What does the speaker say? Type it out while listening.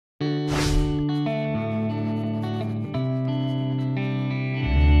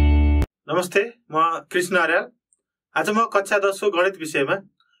नमस्ते, म कृष्ण आर्याल। आज म कक्षा 10 को गणित विषयमा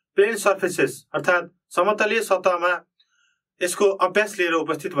प्लेन सर्फेसेस अर्थात् समतलीय सतहमा यसको अभ्यास लिएर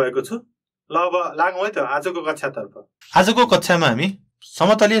उपस्थित भएको छु। ल अब लागौँ है त आजको कक्षातर्फ। आजको कक्षामा हामी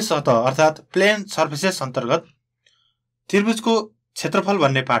समतलीय सतह अर्थात् प्लेन सर्फेसेस अन्तर्गत त्रिभुजको क्षेत्रफल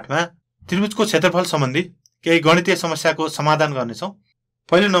भन्ने पाठमा त्रिभुजको क्षेत्रफल सम्बन्धी केही गणितीय समस्याको समाधान गर्नेछौँ।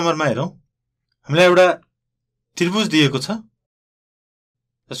 पहिलो नम्बरमा हेरौँ। हामीलाई एउटा त्रिभुज दिएको छ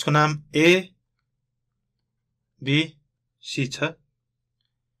जसको नाम ए बी सी छ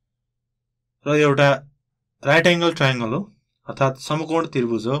र एउटा राइट एंगल ट्रायंगल हो अर्थात् समकोण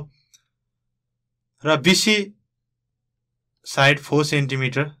त्रिभुज हो र बीसी साइड 4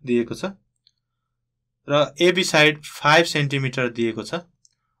 सेन्टिमिटर दिएको छ र एबी साइड 5 सेन्टिमिटर दिएको छ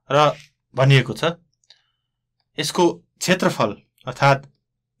र भनिएको छ यसको क्षेत्रफल अर्थात्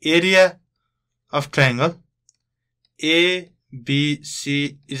area of triangle ABC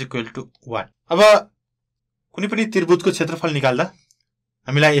is equal to what? अब कुनै पनि त्रिभुजको क्षेत्रफल निकाल्दा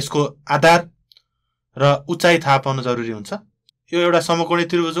हामीलाई यसको आधार र उचाइ थाहा पाउन जरुरी हुन्छ। यो एउटा समकोणी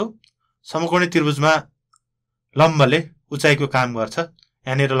त्रिभुज हो। समकोणी त्रिभुजमा लम्बले उचाइको काम गर्छ।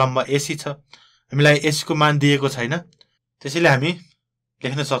 यहाँनिर लम्ब AC छ। हामीलाई AC को मान दिएको छैन, त्यसैले हामी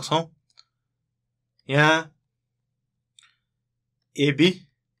लेख्न सक्छौं यहाँ AB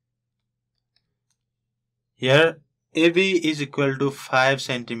here AB is equal to 5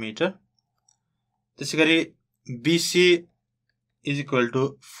 centimeter. त्यसैगरी BC is equal to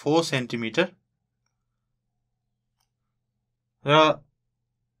 4 centimeter. र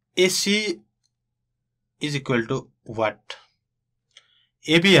AC is equal to what?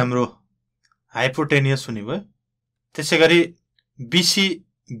 AB हाम्रो हाइपोटेनियस हुने भयो। त्यसैगरी BC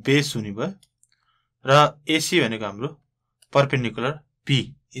बेस हुने भयो र AC भनेको हाम्रो perpendicular P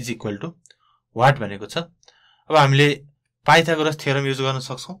is equal to what भनेको छ। अब हामीले पाइथागोरस थ्योरम युज गर्न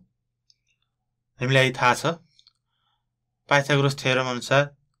सक्छौं। हामीलाई थाहा छ पाइथागोरस थ्योरम अनुसार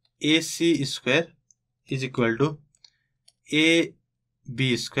AC square is equal to AB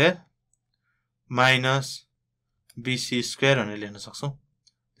square minus BC square भनेर लेख्न सक्छौं।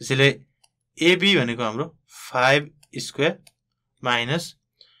 त्यसैले AB भनेको हाम्रो 5 square minus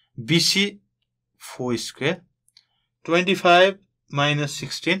BC 4 square 25 minus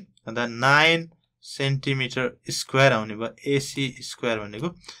 16 भन्दा 9 सेन्टिमिटर स्क्वायर आउने भयो AC स्क्वायर भनेको।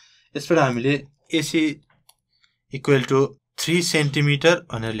 यसबाट हामीले AC इक्वल टु 3 सेन्टिमिटर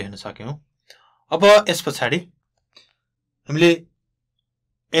भनेर लेख्न सक्यौं। अब यस पछाडी हामीले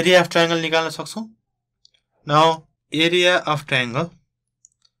एरिया अफ ट्रायंगल निकाल्न सक्छौं। Now area of triangle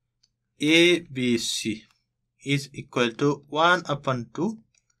ABC is equal to 1/2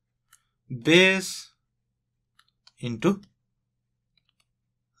 base into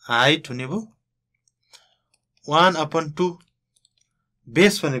height हुने भयो। 1/2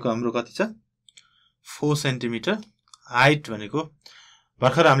 बेस भनेको हाम्रो कति छ 4 सेन्टिमिटर, हाइट भनेको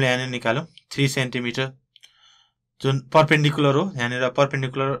भर्खर हामीले यहाँ निकाल्यौं 3 सेन्टिमिटर जुन परपेन्डिकुलर हो। यहाँनिर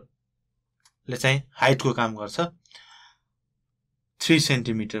परपेन्डिकुलरले चाहिँ हाइटको काम गर्छ। 3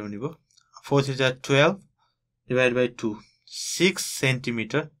 सेन्टिमिटर हुने भयो। 4 3 12 डिवाइड बाइ 2 6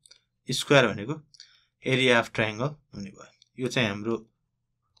 सेन्टिमिटर स्क्वायर भनेको एरिया अफ ट्रायंगल हुने भयो। यो चाहिँ हाम्रो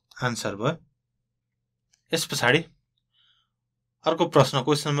आन्सर भयो। यस पछाडी अर्को प्रश्न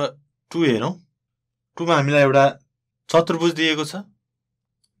क्वेशन नम्बर 2 हेरौं। 2 मा हामीलाई एउटा चतुर्भुज दिएको छ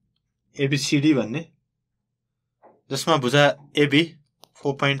ABCD भन्ने, जसमा भुजा AB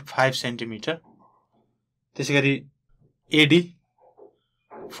 4.5 सेन्टिमिटर, त्यसैगरी AD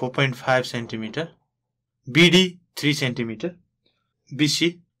 4.5 centimetre, BD 3 centimetre,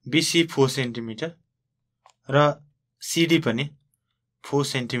 BC 4 centimetre र CD पनि 4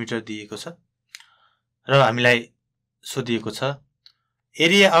 सेन्टिमिटर दिएको छ र हामीलाई सोधिएको छ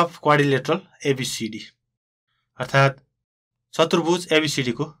एरिया अफ क्वाड्रिलेटरल ABCD अर्थात् चतुर्भुज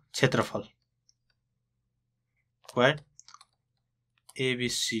ABCD को क्षेत्रफल quad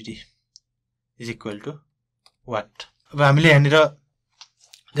ABCD is equal to what. अब हामीले यहाँनिर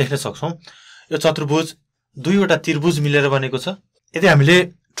देख्न सक्छौं यो चतुर्भुज दुईवटा त्रिभुज मिलेर बनेको छ। यदि हामीले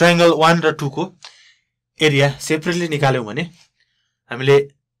ट्रायंगल 1 र 2 को एरिया सेपरेटली निकाल्यौं भने हामीले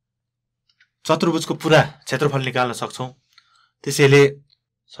चतुर्भुजको पुरा क्षेत्रफल निकाल्न सक्छौं। त्यसैले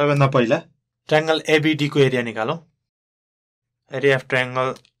सबैभन्दा पहिला ट्रायंगल ABD को area निकालौं। Area of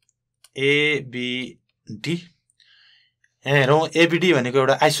triangle ABD। यहाँ हेरौं ABD भनेको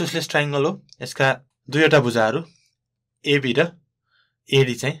एउटा आइसोसेलेस ट्रायंगल हो। यसका दुईवटा भुजाहरू AB र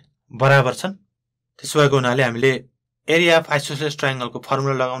AD चाहिँ बराबर छन्। त्यसो भएको हुनाले हामीले एरिया अफ आइसोसेलेस ट्रायंगल को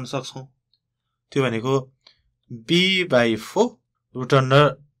फर्मुला लगाउन सक्छौं। त्यो भनेको B/4 route under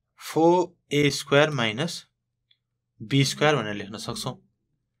 4A² minus B² भनेर लेख्न सक्छौं।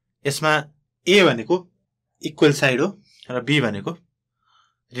 यसमा A भनेको इक्वल साइड हो र B भनेको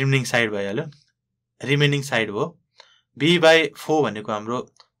रिमेनिङ साइड भइहाल्यो रिमेनिङ साइड हो B/4 भनेको हाम्रो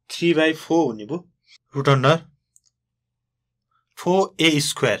 3/4 हुने भयो रुट अन्डर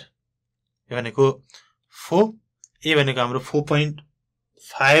 4A² यो भनेको 4 A भनेको हाम्रो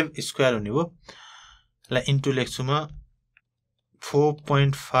 4.5 स्क्वायर हुने भयो ल इन्टु लेख्छु म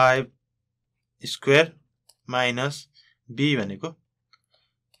 4.5 स्क्वायर माइनस B भनेको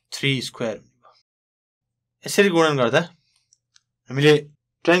 3 स्क्वायर यसरी गुणन गर्दा हामीले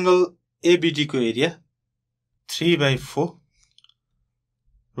ट्रायंगल ABD को एरिया 3/4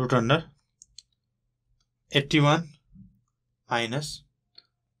 रुट अन्डर 81 माइनस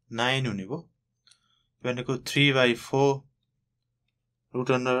 9 हुने भयो भनेको 3/4 रुट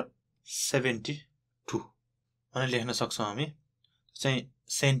अन्डर 72 अनि लेख्न सक्छौं हामी चाहिँ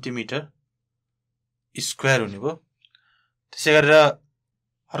सेन्टिमिटर स्क्वायर हुने भयो त्यसै गरेर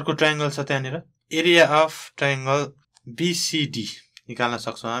अर्को ट्रायंगल छ त्यहाँनिर एरिया अफ ट्रायंगल BCD निकाल्न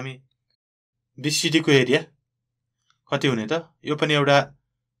सक्छौं हामी BCD को एरिया कति हुने त यो पनि एउटा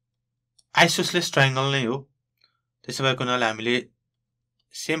आइसोसलेस ट्रायंगल नै हो त्यसै भएको हुनाले हामीले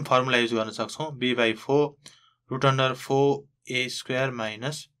सेम फर्मुला युज गर्न सक्छौं B/4 root under 4A²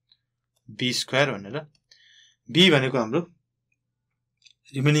 minus B² भनेर B भनेको हाम्रो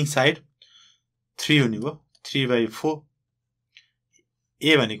रिमेनिङ साइड 3 हुने भयो 3/4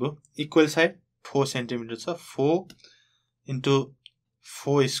 A भनेको इक्वल साइड 4 सेन्टिमिटर छ 4 इन्टु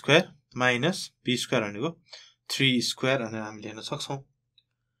 4² माइनस B² भनेको 3² भनेर हामीले हेर्न सक्छौं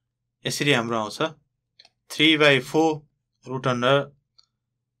यसरी हाम्रो आउँछ 3/4 root under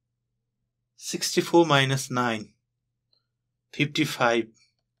 64 minus 9 55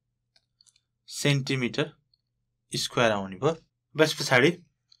 centimetre square आउने भयो बस पछाडी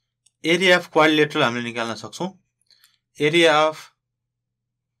एरिया अफ क्वाड्रिलेटरल हामीले निकाल्न सक्छौं area of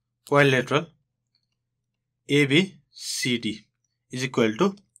quadrilateral ABCD is equal to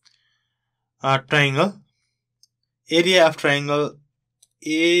triangle area of triangle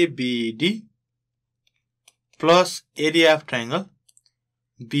ABD plus area of triangle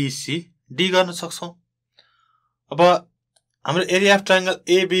BCD गर्न सक्छौं अब हाम्रो एरिया अफ ट्रायंगल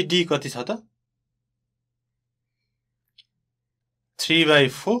ABD कति छ त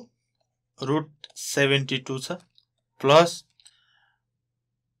 3/4 रुट 72 छ प्लस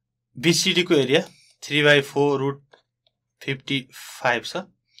BCD को एरिया 3/4 रुट 55 छ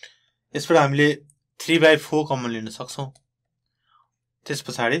यसबाट हामीले 3/4 कमन लिन सक्छौं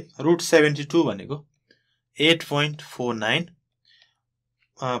त्यसपछि रुट 72 भनेको 8.49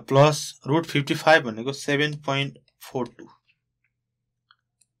 प्लस रुट 55 भनेको 7.42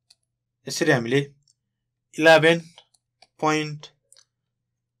 यसरी हामीले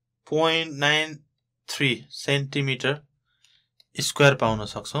 11.93 सेन्टिमिटर स्क्वायर पाउन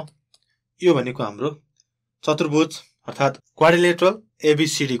सक्छौं यो भनेको हाम्रो चतुर्भुज अर्थात क्वाड्रिलेटरल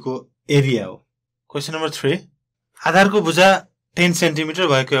ABCD को एरिया हो क्वेशन नम्बर 3 आधारको भुजा 10 सेन्टिमिटर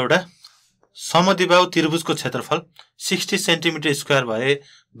भएको एउटा समद्विबाहु त्रिभुजको क्षेत्रफल 60 सेन्टिमिटर स्क्वायर भए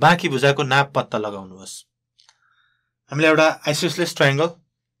बाँकी भुजाको नाप पत्ता लगाउनुहोस् हामीले एउटा आइसोसलेस ट्रायंगल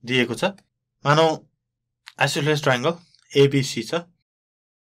दिएको छ मानौ आइसोसलेस ट्रायंगल ABC छ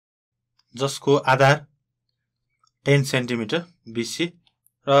जसको आधार 10 सेन्टिमिटर BC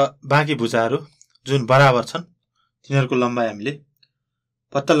र बाँकी भुजाहरू जुन बराबर छन् तिनीहरूको लम्बाइ हामीले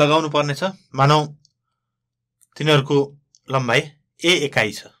पत्ता लगाउनु पर्ने छ मानौ तिनीहरूको लम्बाइ A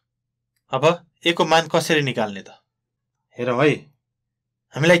एकाइ छ अब A को मान कसरी निकाल्ने त हेरौं है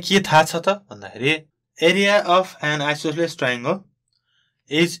हामीलाई के थाहा छ त भन्दाखेरि area of an isosceles triangle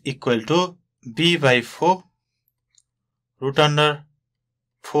is equal to B/4 root under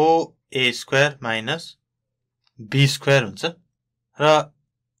 4A² minus B² हुन्छ र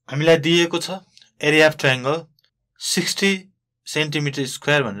हामीलाई दिएको छ area of triangle 60 centimetre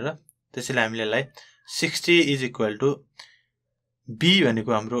square भनेर त्यसैले हामीले यसलाई 60 इज इक्वल टु B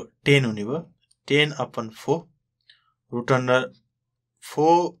भनेको हाम्रो 10 हुने भयो 10/4 root under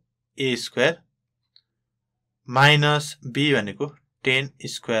 4A² minus B भनेको 10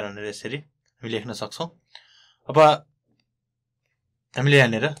 स्क्वायर भनेर यसरी हामी लेख्न सक्छौं अब हामीले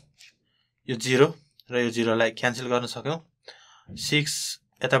यहाँनिर यो 0 र यो 0 लाई क्यान्सल गर्न सक्यौं 6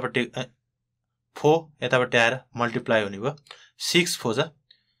 यतापट्टि 4 यतापट्टि आएर मल्टिप्लाई हुने भयो 6 4 जा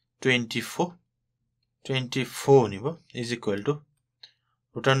 24 हुने भयो is equal to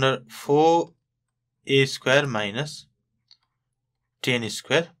root under 4A² minus 10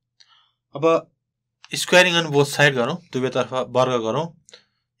 square अब स्क्वायरिङ अन बोथ साइड गरौं दुवैतर्फ वर्ग गरौं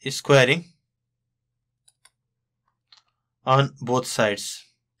स्क्वायरिङ अन बोथ साइड्स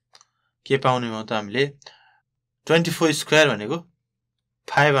के पाउने हो त हामीले 24 स्क्वायर भनेको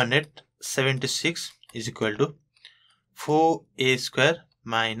 576 is equal to 4a square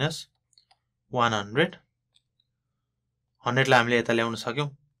minus 100. 100 लाई हामीले यता ल्याउन सक्यौं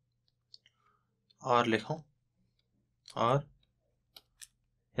और लेखौं और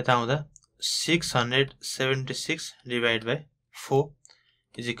यता आउँदा 676 divided by 4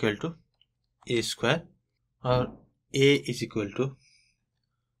 is equal to a square और a is equal to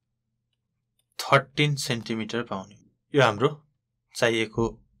 13 centimeter पाउने। यो हाम्रो चाहिएको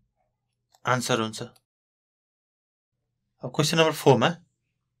आन्सर हुन्छ। अब क्वेशन नम्बर 4 मा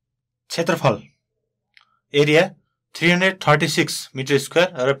क्षेत्रफल एरिया 336 मिटर स्क्वायर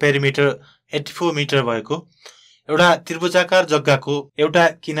र पेरिमिटर 84 मिटर भएको एउटा त्रिभुजाकार जग्गाको एउटा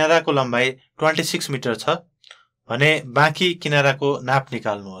किनाराको लम्बाई 26 मिटर छ भने बाँकी किनाराको नाप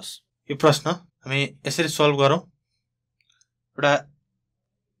निकाल्नुहोस्। यो प्रश्न हामी यसरी सल्भ गरौं। एउटा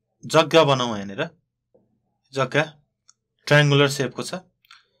जग्गा बनाऊ यहाँनेर। जग्गा ट्रायंगुलर शेपको छ।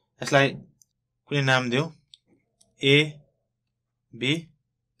 यसलाई कुनै नाम दिऊ A B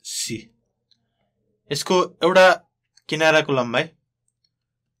C। यसको एउटा किनाराको लम्बाई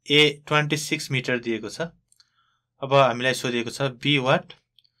A 26 मिटर दिएको छ। अब हामीलाई सोधिएको छ B what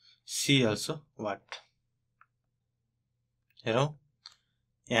C also what। हेरौं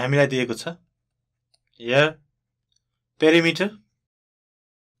यहाँ हामीलाई दिएको छ here पेरिमिटर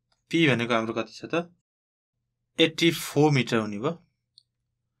P भनेको हाम्रो कति छ त 84 मिटर हुने भयो।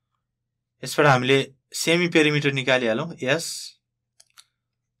 यसबाट हामीले सेमी पेरिमिटर निकालिहालौं S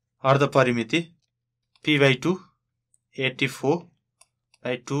अर्ध परिमिति P/2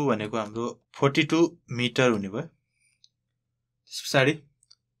 84/2 भनेको हाम्रो 42 मिटर हुने भयो। त्यसपछि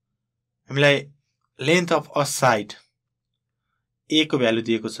हामीलाई length of a side A को भ्यालु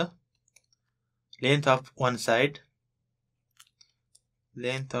दिएको छ। Length of one side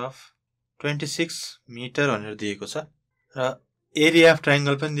length of 26 metre भनेर दिएको छ र एरिया अफ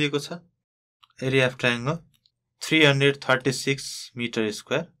ट्रायंगल पनि दिएको छ। Area of triangle 336 metre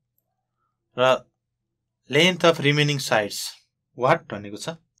square र length of remaining sides what भनेको छ।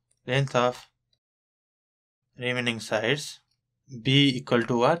 Length of remaining sides B equal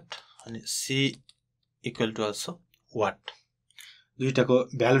to what अनि C equal to also what. दुईटाको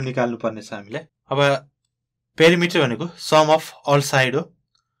value निकाल्नु पर्ने छ हामीले। अब पेरिमिटर भनेको सम अफ अल साइड हो।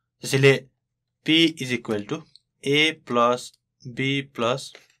 त्यसैले P is equal to A plus B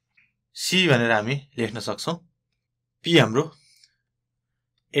plus C भनेर हामी लेख्न सक्छौं। P हाम्रो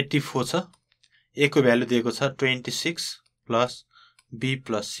 84 छ। A को भ्यालु दिएको छ 26 प्लस B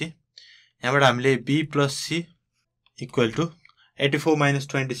प्लस C। यहाँबाट हामीले B plus C equal to 84 minus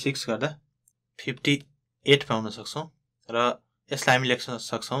 26 गर्दा 58 पाउन सक्छौं र यसलाई हामी लेख्न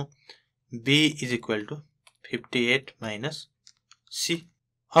सक्छौं B is equal to 58 minus C।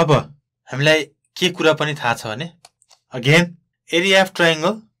 अब हामीलाई के कुरा पनि थाहा छ भने अगेन एरिया अफ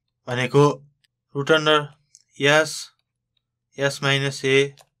ट्रायंगल भनेको root under S minus A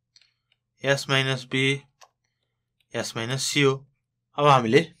S minus B S minus C हो। अब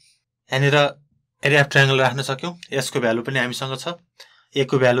हामीले यहाँनिर एरिया अफ ट्रायंगल राख्न सक्यौं। S को भ्यालु पनि हामीसँग छ। A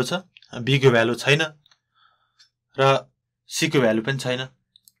को भ्यालु छ, B को भ्यालु छैन र C को भ्यालु पनि छैन।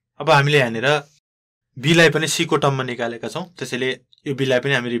 अब हामीले यहाँनिर B लाई पनि C को टर्ममा निकालेका छौं। त्यसैले यो B लाई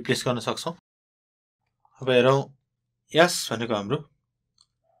पनि हामी रिप्लेस गर्न सक्छौं। अब हेरौं S भनेको हाम्रो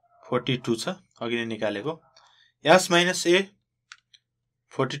 42 छ अघि नै निकालेको। S माइनस A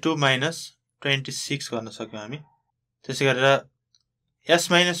 42 माइनस 26 गर्न सक्यौं हामी। त्यसै गरेर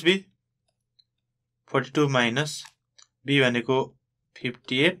S minus B 42 minus B भनेको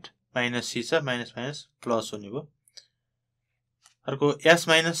 58 माइनस C छ माइनस माइनस प्लस हुने भयो। अर्को S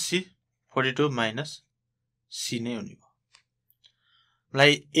minus C 42 minus C नै हुने भयो।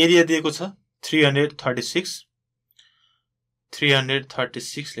 मलाई एरिया दिएको छ 336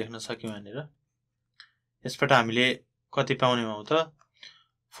 लेख्न सक्यौं यहाँनिर। यसबाट हामीले कति पाउने हौ त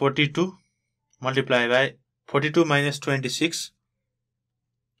 42 मल्टिप्लाई बाइ 42 माइनस 26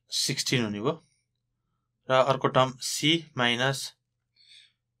 16 हुने भयो र अर्को टर्म C माइनस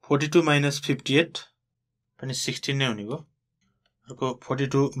 42 माइनस 58 पनि 16 नै हुने भयो। अर्को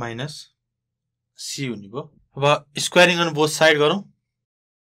 42 माइनस C हुने भयो। अब स्क्वायरिङ अन बोथ साइड गरौं।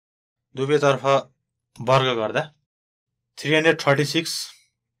 दुवैतर्फ वर्ग गर्दा 336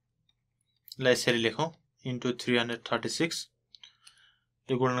 लाई यसरी लेखौं इन्टु 336।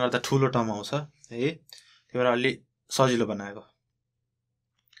 यो गुणन गर्दा ठूलो टर्म आउँछ है। त्यही भएर अलि सजिलो बनाएको।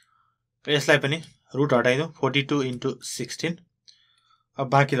 यसलाई पनि रुट हटाइदिउँ 42 इन्टु 16। अब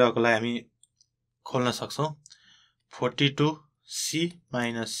बाँकी रहेकोलाई हामी खोल्न सक्छौं 42C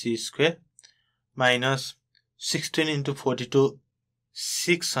minus C square minus 16 into 42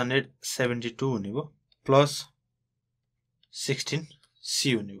 672 हुने भयो प्लस 16 C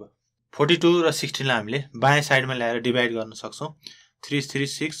हुने भयो 42 र 16 लाई हामीले बायाँ साइडमा ल्याएर डिभाइड गर्न सक्छौं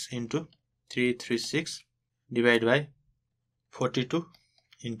 336 into 336 डिभाइड बाइ 42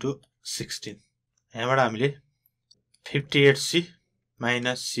 into 16 यहाँबाट हामीले 58C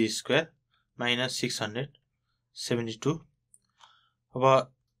minus C square minus 672 अब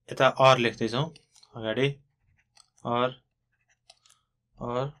यता और लेख्दै जाउँ अगाडि और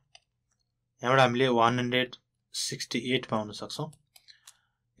यहाँबाट हामीले 168 पाउन सक्छौं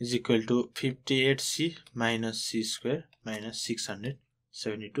is equal to 58C minus C square minus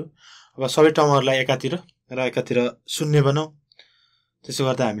 672 अब सबै टर्महरुलाई एकातिर र एकातिर शून्य बनाऊ त्यसो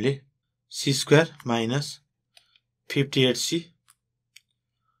गर्दा हामीले C square minus 58C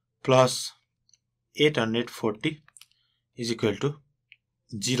plus 840 is equal to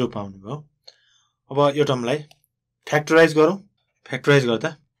 0 पाउने भयो अब यो टर्मलाई फ्याक्टराइज गरौँ फ्याक्टराइज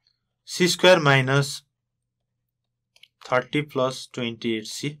गर्दा C square minus 30 plus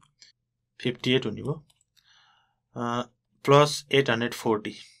 28C 58 हुने भयो plus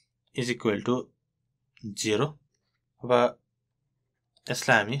 840 is equal to 0 अब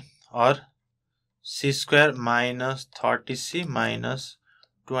यसलाई हामी और C square minus 30C minus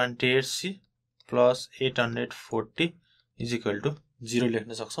 28C plus 840 is equal to 0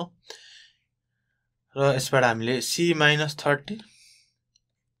 लेख्न सक्छौं र यसबाट हामीले C minus 30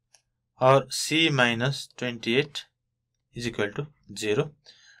 और C minus 28 is equal to 0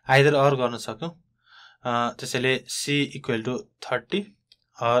 either और गर्न सक्यौं त्यसैले C equal to 30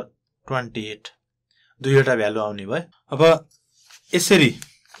 और 28 दुईवटा भ्यालु आउने भयो अब यसरी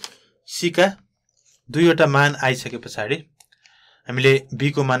C का दुईवटा मान आइसकेपछि हामीले B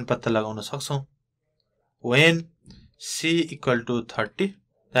को मान पत्ता लगाउन सक्छौं when C equal to 30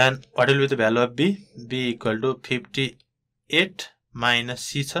 then what will be the value of B? B equal to 58 minus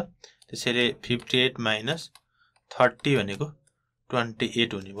C छ त्यसैले 58 minus 30 भनेको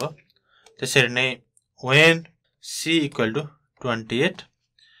 28 हुने भयो त्यसरी नै when C equal to 28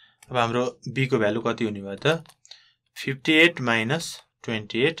 अब हाम्रो B को भ्यालु कति हुने भयो त 58 minus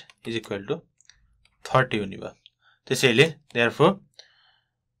 28 is equal to 30 हुने भयो त्यसैले therefore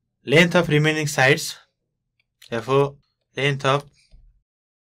length of remaining sides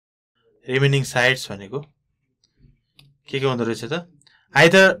भनेको के हुँदो रहेछ त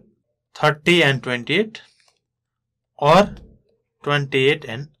either 30 and 28 or 28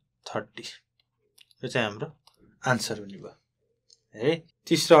 and 30 यो चाहिँ हाम्रो आन्सर हुने भयो है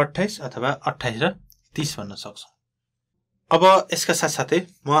 30 र 28 अथवा 28 र 30 भन्न सक्छौं अब यसका साथसाथै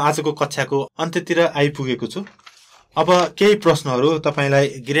म आजको कक्षाको अन्त्यतिर आइपुगेको छु अब केही प्रश्नहरू तपाईलाई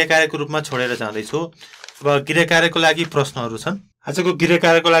गृहकार्यको रूपमा छोडेर जाँदै छु अब गृहकार्यको लागि प्रश्नहरू छन् आजको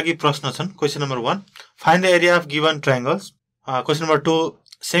गृहकार्यको लागि प्रश्न छन् question number 1 find the area of given triangles question number 2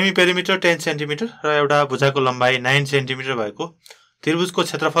 semi perimeter 10 centimetre र एउटा भुजाको लम्बाइ 9 सेन्टिमिटर भएको त्रिभुजको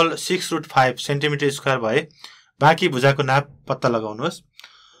क्षेत्रफल 6√5 सेन्टिमिटर स्क्वायर भए बाँकी भुजाको नाप पत्ता लगाउनुहोस्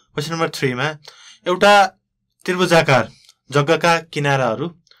क्वेशन नम्बर 3 मा एउटा त्रिभुजाकार जग्गाका किनाराहरू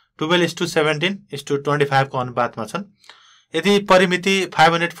 12:17:25 को अनुपातमा छन् यदि परिमिति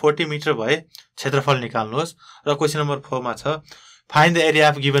 540 मिटर भए क्षेत्रफल निकाल्नुहोस् र क्वेशन नम्बर 4 मा छ find the area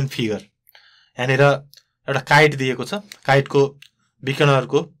of given figure यहाँनेर एउटा काइट दिएको छ काइटको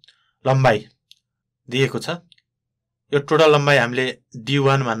विकर्णहरूको लम्बाइ दिएको छ यो टोटल लम्बाइ हामीले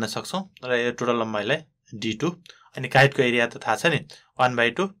d1 मान्न सक्छौं र यो टोटल लम्बाइलाई d2 अनि काइटको एरिया त थाहा छ नि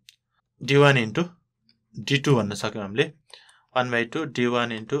 1/2 d1 into d2 भन्न सक्यौं हामीले 1/2 d1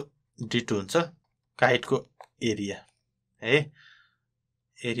 into d2 हुन्छ काइटको एरिया है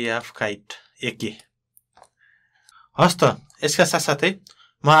एरिया अफ काइट एके हस् त यसका साथसाथै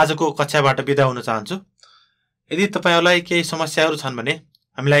म आजको कक्षाबाट बिदा हुन चाहन्छु यदि तपाईहरुलाई केही समस्याहरू छन् भने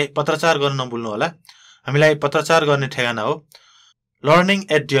हामीलाई पत्रचार गर्न नभुल्नु होला हामीलाई पत्रचार गर्ने ठेगाना हो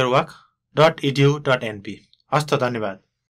learning@deerwalk.edu.np हस् त धन्यवाद